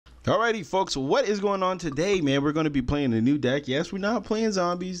Alrighty, folks, what is going on today, man? We're going to be playing a new deck. Yes, we're not playing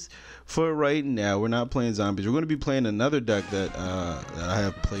zombies for right now. We're not playing zombies. We're going to be playing another deck that I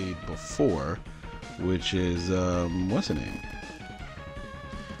have played before, which is what's the name?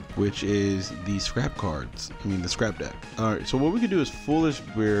 Which is the scrap cards. I mean, the scrap deck. All right. So what we can do is Foolish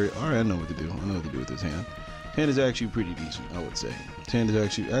Berry. All right, I know what to do. I know what to do with this hand. Hand is actually pretty decent, I would say. This hand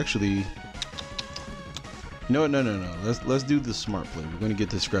is actually. No. Let's do the smart play. We're going to get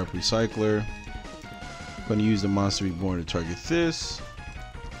the scrap recycler. Going to use the monster reborn to target this.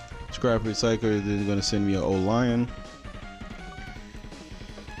 Scrap recycler. Then going to send me an old lion.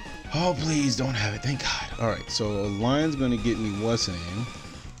 Oh, please don't have it. Thank God. All right. So a lion's going to get me what's the name,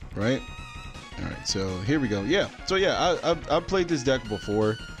 right? All right. So here we go. Yeah. So yeah, I've played this deck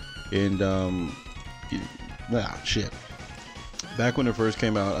before, and shit. Back when it first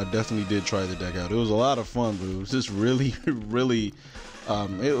came out, I definitely did try the deck out. It was a lot of fun, but it was just really,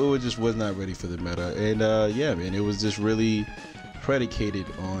 it just was not ready for the meta. And yeah, man, it was just really predicated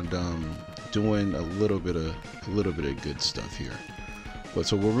on doing a little bit of good stuff here. But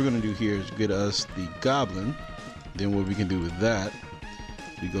so what we're gonna do here is get us the goblin. Then what we can do with that,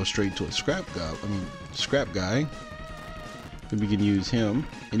 we go straight to a scrap guy. Then we can use him.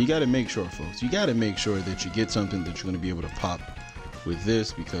 And you got to make sure, folks, you got to make sure that you get something that you're going to be able to pop with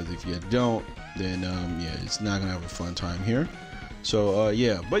this, because if you don't, then yeah, it's not gonna have a fun time here. So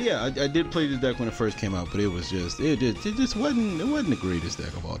yeah, but yeah, I did play this deck when it first came out, but it just wasn't the greatest deck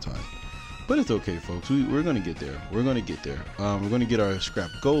of all time. But it's okay, folks. We're gonna get there. We're gonna get there. We're gonna get our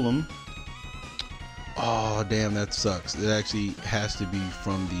scrap golem. Oh damn, that sucks. It actually has to be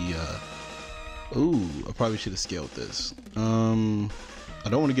from the ooh, I probably should have scaled this. I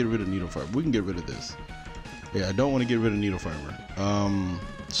don't want to get rid of needle fiber. We can get rid of this. Yeah, I don't want to get rid of needle fiber.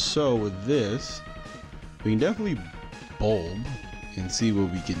 So with this, we can definitely bulb and see what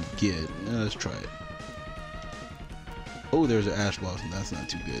we can get. Let's try it. Oh, there's an ash blossom. That's not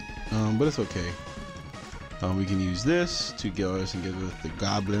too good. But it's okay. We can use this to get us and get us the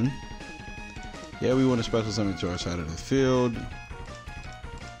goblin. Yeah, we want to special summon to our side of the field.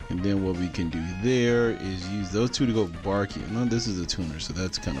 And then what we can do there is use those two to go barky. No, this is a tuner, so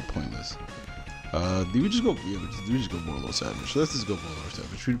that's kind of pointless. Do we just go? Yeah, we just go Borlow Savage. So let's just go Borlow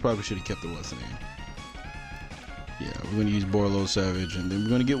Savage. We probably should have kept the what's the name. Yeah, we're gonna use Borlow Savage, and then we're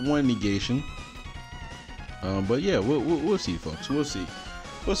gonna get one negation. But yeah, we'll see, folks. We'll see.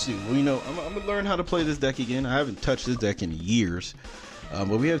 Well, you know, I'm gonna learn how to play this deck again. I haven't touched this deck in years.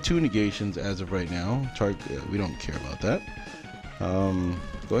 But we have 2 negations as of right now. We don't care about that.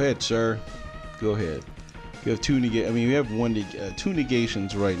 Go ahead, sir. Go ahead. We have 2 we have 2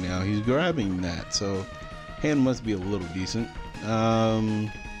 negations right now. He's grabbing that, so hand must be a little decent.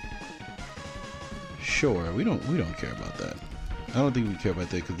 Sure. We don't care about that. I don't think we care about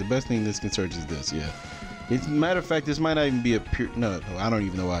that, because the best thing this can search is this. Yeah. As a matter of fact, this might not even be a pure. No, I don't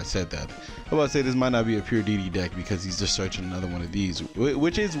even know why I said that. I'm about to say this might not be a pure DD deck, because he's just searching another one of these,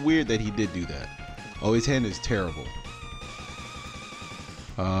 which is weird that he did do that. Oh, his hand is terrible.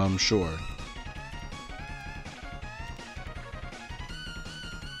 Sure.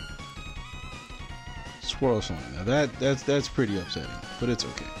 Swirl Slime. Now that's pretty upsetting, but it's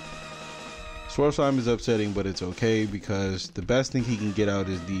okay. Swirl Slime is upsetting, but it's okay, because the best thing he can get out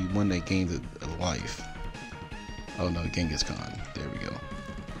is the one that gains a life. Oh no, Genghis Khan. There we go.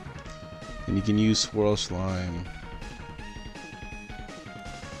 And you can use Swirl Slime.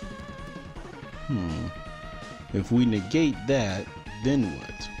 If we negate that, then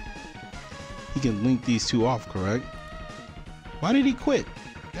what? He can link these 2 off, correct? Why did he quit?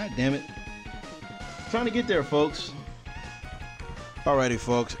 God damn it. Trying to get there, folks. Alrighty,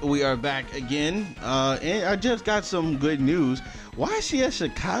 folks, we are back again, and I just got some good news. YCS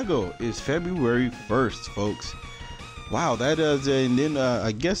Chicago is February 1st, folks. Wow, that is, and then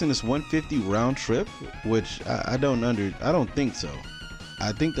I guess in this 150 round trip, which I don't think so.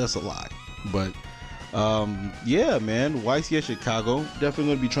 I think that's a lie, but yeah, man, YCS Chicago,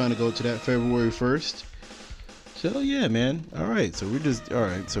 definitely gonna be trying to go to that February 1st. So yeah, man. All right, so we're just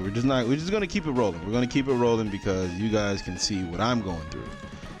gonna keep it rolling. We're gonna keep it rolling, because you guys can see what I'm going through.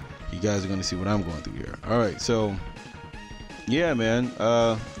 You guys are gonna see what I'm going through here. All right, so yeah, man.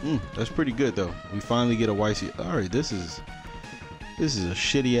 That's pretty good though. We finally get a YC. All right, this is a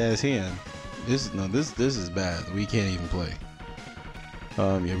shitty ass hand. This is bad. We can't even play.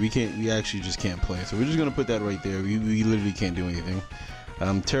 Yeah, we actually just can't play. So we're just gonna put that right there. We literally can't do anything.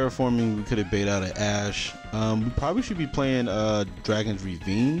 Terraforming, we could have bait out an Ash. We probably should be playing Dragon's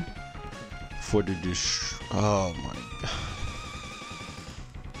Ravine for the oh my god.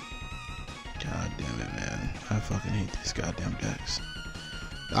 God damn it, man. I fucking hate these goddamn decks.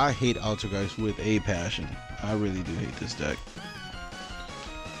 I hate Altergeist with a passion. I really do hate this deck.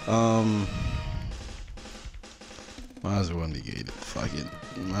 Might as well negate it. Fuck it.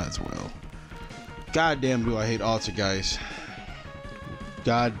 Might as well. God damn, do I hate Altergeist.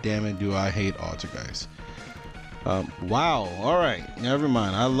 God damn it, do I hate Altergeist. Wow. Alright. Never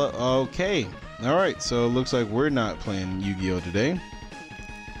mind. Okay. Alright, so it looks like we're not playing Yu-Gi-Oh! Today.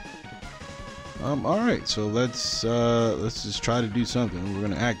 Alright, so let's just try to do something. We're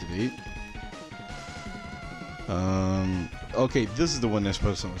gonna activate. Okay, this is the one that's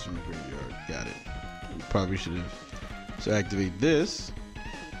supposed to summon from the graveyard. Got it. Probably should have. So activate this.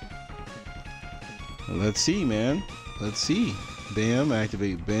 Let's see, man. Let's see. Bam,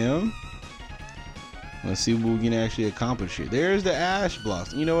 activate bam. Let's see what we can actually accomplish here. There's the Ash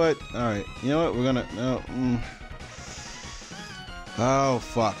Blossom. You know what? Alright. You know what? We're gonna Oh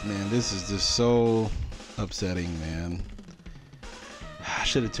fuck, man. This is just so upsetting, man. I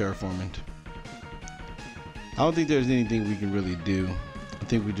should have terraformed. I don't think there's anything we can really do. I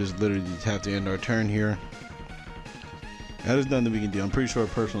think we just literally have to end our turn here. There's nothing we can do. I'm pretty sure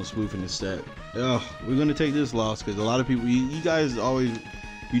personal spoofing is set. Ugh, we're gonna take this loss because a lot of people, you guys always,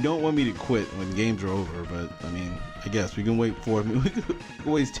 you don't want me to quit when games are over, but I mean, I guess we can wait 4 minutes. We could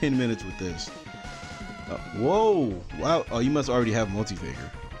waste 10 minutes with this. Whoa! Wow! Oh, you must already have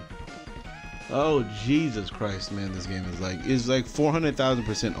multi-figure. Oh Jesus Christ, man! This game is like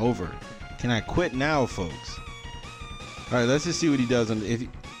 400,000% over. Can I quit now, folks? All right, let's just see what he does.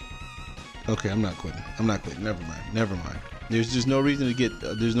 Okay, I'm not quitting. I'm not quitting. Never mind. Never mind. There's just no reason to get.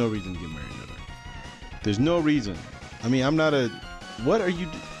 There's no reason to get married. There's no reason. I mean, I'm not a. What are you?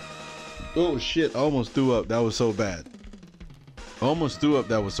 Oh shit! I almost threw up. That was so bad. Almost threw up.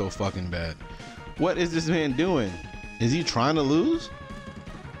 That was so fucking bad. What is this man doing? Is he trying to lose?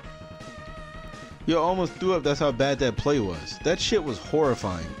 Yo, almost threw up. That's how bad that play was. That shit was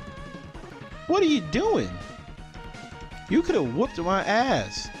horrifying. What are you doing? You could have whooped my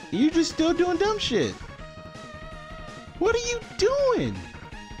ass. You're just still doing dumb shit. What are you doing?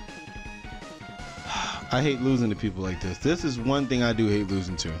 I hate losing to people like this. This is one thing I do hate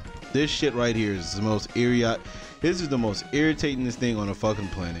losing to. This shit right here is the most This is the most irritatingest thing on a fucking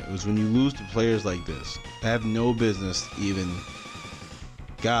planet. It was when you lose to players like this. I have no business even.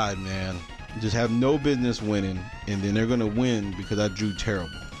 God, man. Just have no business winning, and then they're gonna win because I drew terrible.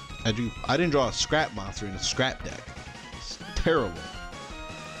 I didn't draw a scrap monster in a scrap deck. It's terrible.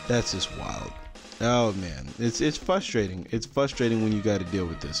 That's just wild. Oh man, it's frustrating. It's frustrating when you got to deal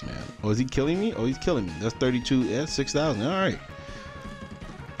with this, man. Oh, is he killing me? Oh, he's killing me. That's 32. Yeah, 6,000. All right.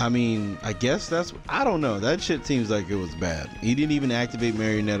 I mean, I guess that's. I don't know. That shit seems like it was bad. He didn't even activate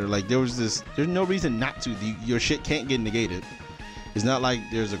Marionette. Like there's no reason not to. Your shit can't get negated. It's not like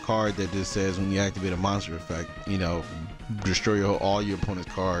there's a card that just says when you activate a monster effect, you know, destroy all your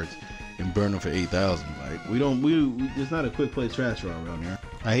opponent's cards and burn them for 8,000. Like it's not a quick play trash draw around here.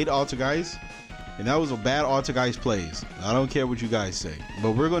 I hate Altergeist, and that was a bad Altergeist plays. I don't care what you guys say,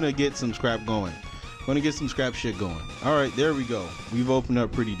 but we're gonna get some scrap going. We're gonna get some scrap shit going. All right, there we go. We've opened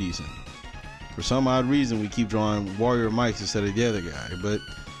up pretty decent. For some odd reason, we keep drawing Warrior Mics instead of the other guy, but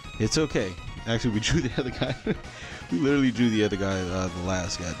it's okay. Actually, we drew the other guy. We literally drew the other guy the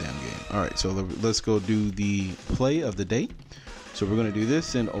last goddamn game. All right, so let's go do the play of the day. So we're gonna do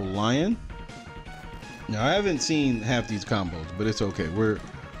this in Olion. Now I haven't seen half these combos, but it's okay. We're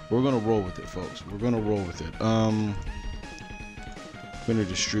gonna roll with it, folks. We're gonna roll with it. I'm gonna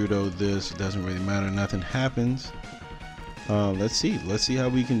Destrudo this. It doesn't really matter. Nothing happens. Let's see how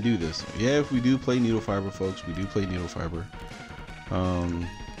we can do this. Yeah, if we do play Needle Fiber, folks, we do play Needle Fiber.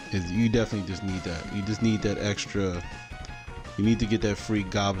 You definitely just need that. You just need that extra. You need to get that free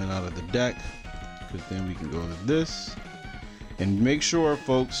goblin out of the deck, because then we can go to this. And make sure,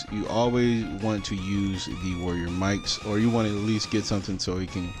 folks, you always want to use the Warrior Mics, or you want to at least get something so you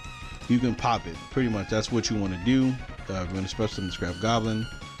can pop it. Pretty much, that's what you want to do. We're going to special summon Scrap Goblin,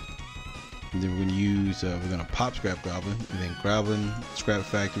 and then we're going to use we're going to pop Scrap Goblin, and then Goblin, Scrap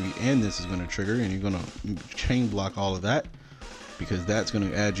Factory, and this is going to trigger, and you're going to chain block all of that, because that's going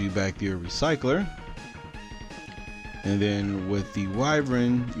to add you back to your recycler. And then with the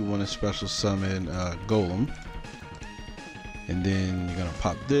Wyvern, you want to special summon Golem. And then you're going to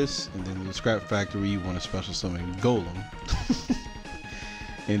pop this. And then the Scrap Factory, you want to special summon Golem.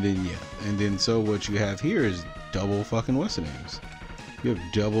 And then, yeah. And then so what you have here is double fucking what's the names. You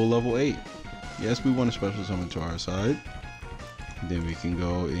have double level 8. Yes, we want to special summon to our side. And then we can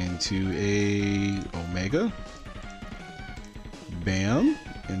go into a Omega. Bam.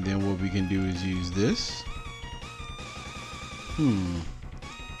 And then what we can do is use this.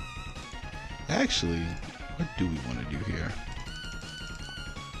 Actually, what do we want to do here?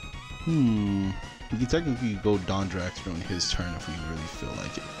 We could technically go Dondrax on his turn if we really feel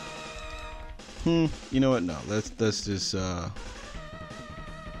like it. You know what? No, let's just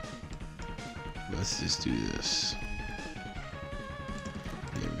do this.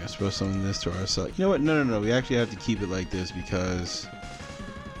 Yeah, we're gonna supposed something this to ourselves. You know what? No. We actually have to keep it like this because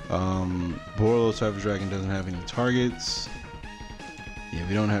Borolo Savage Dragon doesn't have any targets. Yeah,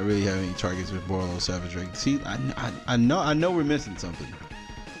 we don't really have any targets with Borolo Savage Dragon. See, I know we're missing something.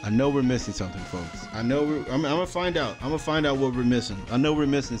 I know we're missing something, folks. I'm gonna find out. I'm gonna find out what we're missing. I know we're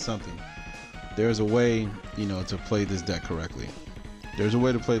missing something. There's a way, you know, to play this deck correctly. There's a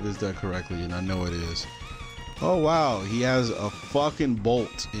way to play this deck correctly, and I know it is. Oh wow, he has a fucking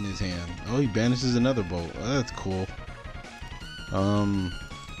bolt in his hand. Oh, he banishes another bolt. Oh, that's cool.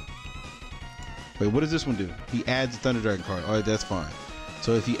 Wait, what does this one do? He adds a Thunder Dragon card. All right, that's fine.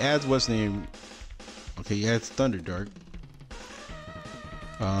 So if he adds what's name, okay, he adds Thunder Dark.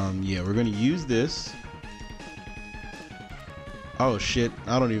 Yeah, we're gonna use this. Oh shit,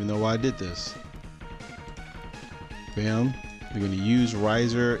 I don't even know why I did this. Bam. We're gonna use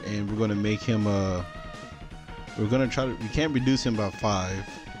Riser and we're gonna make him we're gonna try to, we can't reduce him by 5,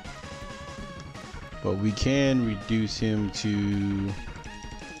 but we can reduce him to,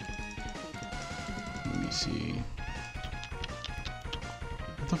 let me see,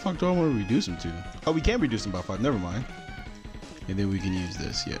 what the fuck do I want to reduce him to? Oh, we can't reduce him by 5, never mind. And then we can use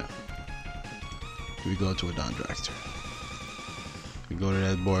this, yeah. We go to a Dondrax turn. We go to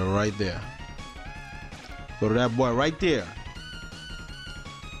that boy right there. Go to that boy right there.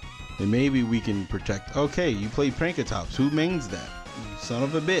 And maybe we can protect. Okay, you play Prankatops. Who mains that? You son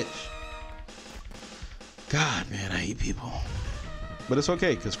of a bitch. God, man, I hate people. But it's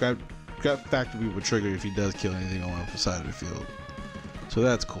okay, because Scrap Factory will trigger if he does kill anything on the side of the field. So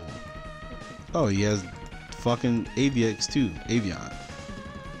that's cool. Oh, he has fucking AVX too. Avion.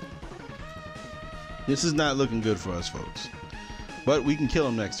 This is not looking good for us, folks. But we can kill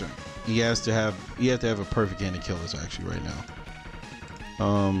him next turn. He has to have a perfect hand to kill us actually right now.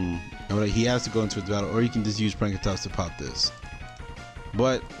 He has to go into a battle, or he can just use Prankatops to pop this.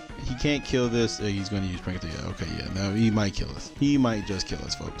 But he can't kill this. He's going to use Prankatops. Yeah, okay, yeah. Now he might kill us. He might just kill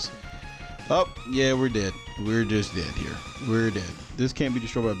us, folks. Oh, yeah, we're dead. We're just dead here. We're dead. This can't be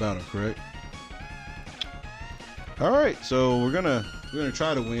destroyed by battle, correct? All right, so we're gonna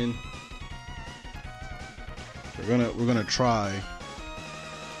try to win. We're gonna try.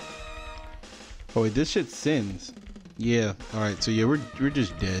 Oh wait, this shit sins. Yeah. All right. So yeah, we're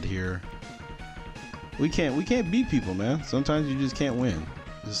just dead here. We can't beat people, man. Sometimes you just can't win.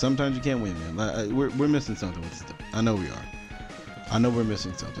 Sometimes you can't win, man. We're missing something with this stuff. I know we are. I know we're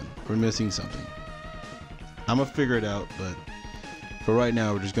missing something. We're missing something. I'm gonna figure it out, but for right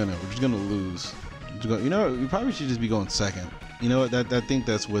now, we're just gonna lose. You know, we probably should just be going second. You know what? I think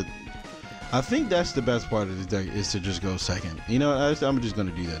that's the best part of this deck is to just go second. You know, I'm just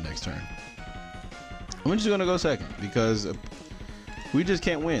gonna do that next turn. I'm just gonna go second because we just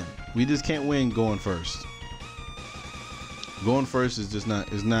can't win. We just can't win going first. Going first is just not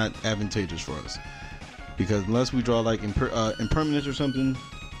advantageous for us because unless we draw like impermanence or something,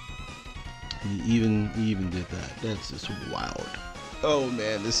 he even did that. That's just wild. Oh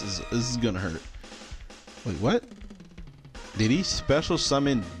man, this is gonna hurt. Wait, what? Did he special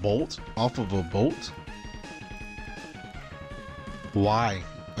summon Bolt off of a Bolt? Why?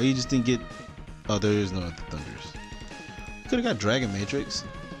 Oh, you just didn't get. Oh, there is no Thunders. Could have got Dragon Matrix.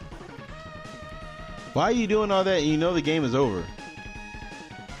 Why are you doing all that and you know the game is over?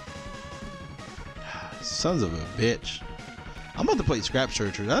 Sons of a bitch. I'm about to play Scrap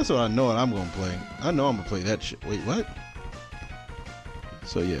Searcher. That's what I'm gonna play. I know I'm gonna play that shit. Wait, what?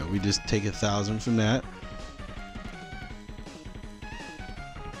 So yeah, we just take 1,000 from that.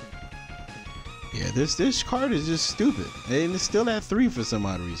 Yeah, this card is just stupid. And it's still at 3 for some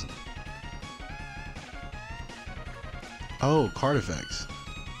odd reason. Oh, card effects.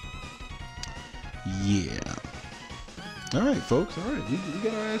 Yeah. Alright, folks. Alright. We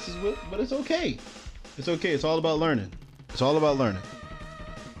got our asses whipped, but it's okay. It's okay. It's all about learning. It's all about learning.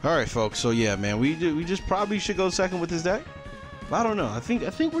 Alright, folks. So yeah, man, we just probably should go second with this deck. I don't know. I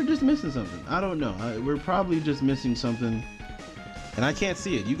think we're just missing something. I don't know. We're probably just missing something. And I can't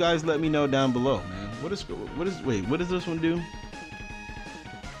see it. You guys let me know down below, man. What does this one do?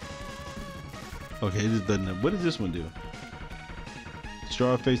 Okay, it just doesn't. What does this one do?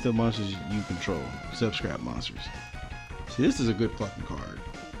 Destroy face-up monsters you control, except scrap monsters. See, this is a good fucking card.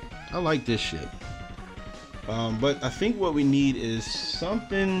 I like this shit. But I think what we need is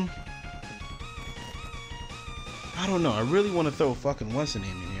something. I don't know. I really want to throw fucking what's the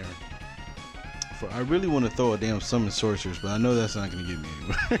name in here. I really want to throw a damn summon sorcerers, but I know that's not going to get me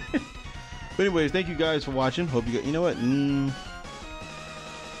anywhere. But anyways, thank you guys for watching. Hope you got, you know what?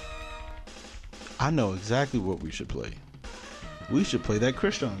 I know exactly what we should play. We should play that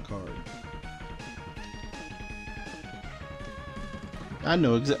Christian card. I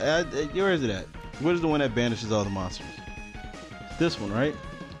know exactly. Where is it at? What is the one that banishes all the monsters? This one, right?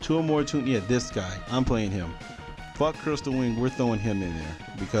 2 or more tune. Yeah, this guy. I'm playing him. Fuck Crystal Wing. We're throwing him in there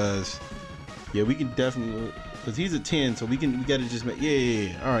because, yeah, we can definitely. Because he's a 10, so we gotta just make.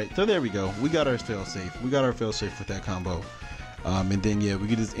 Yeah. All right. So there we go. We got our fail safe. We got our fail safe with that combo. And then yeah, we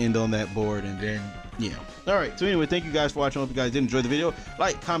can just end on that board, and then yeah. All right. So anyway, thank you guys for watching. I hope you guys did enjoy the video.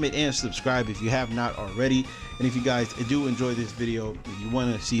 Like, comment, and subscribe if you have not already. And if you guys do enjoy this video, if you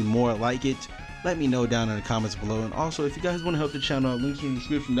want to see more like it, let me know down in the comments below. And also, if you guys want to help the channel, links in the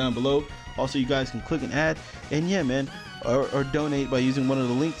description down below. Also, you guys can click an ad, and yeah, man, or donate by using one of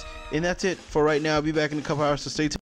the links. And that's it for right now. I'll be back in a couple hours, so stay tuned.